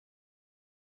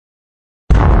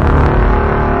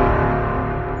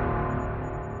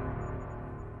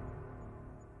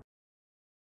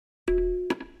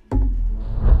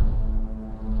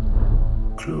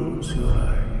Close your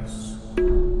eyes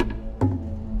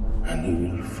and you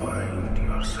will find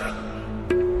yourself.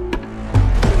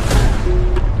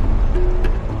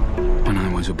 When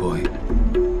I was a boy,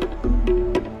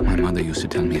 my mother used to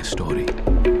tell me a story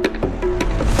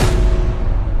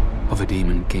of a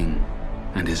demon king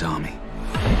and his army.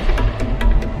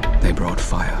 They brought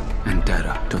fire and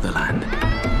terror to the land.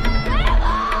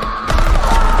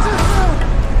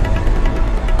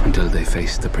 Until they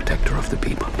faced the protector of the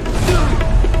people,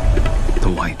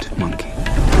 the white monkey.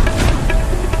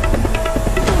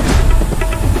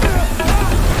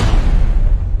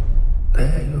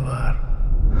 There you are.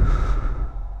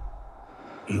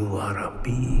 You are a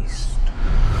beast.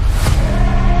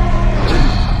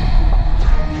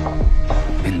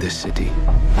 In this city,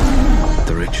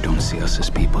 the rich don't see us as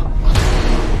people.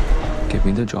 Give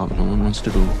me the job no one wants to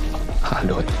do. I'll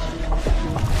do it.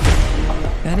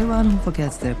 Anyone who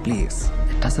forgets their place,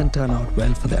 it doesn't turn out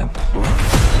well for them.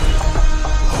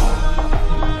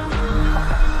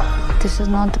 This is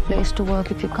not the place to work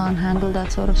if you can't handle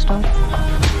that sort of stuff.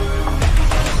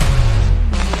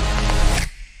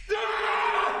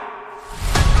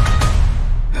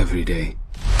 Every day,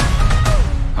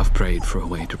 I've prayed for a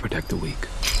way to protect the weak.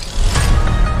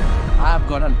 I've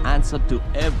got an answer to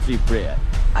every prayer.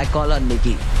 I call her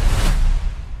Nikki.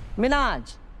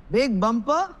 Minaj. Big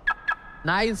bumper,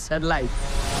 Nice headlight.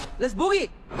 Let's boogie.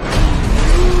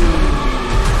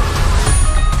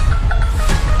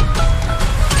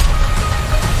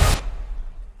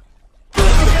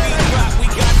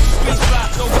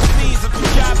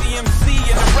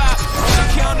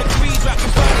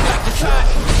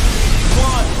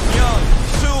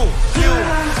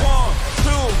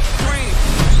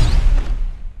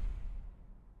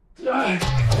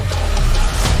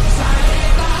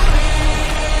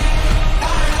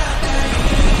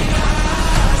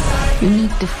 You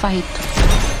need to fight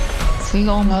for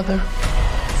your mother,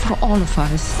 for all of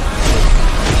us.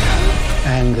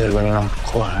 Anger will not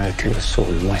quiet your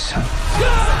soul, my son.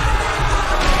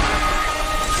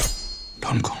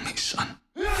 Don't call me son.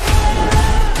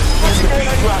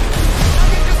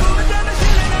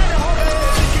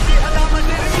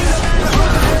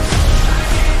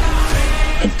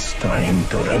 It's time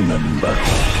to remember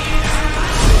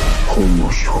who you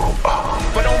are.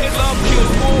 But only love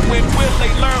kills more when will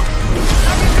they learn?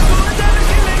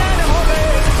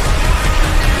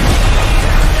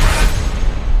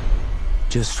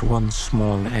 Just one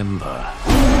small ember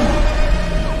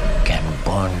can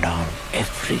burn down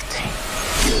everything.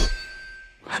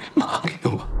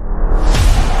 Mario.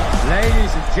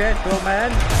 Ladies and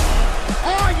gentlemen,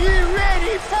 Are you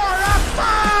ready for a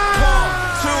fight?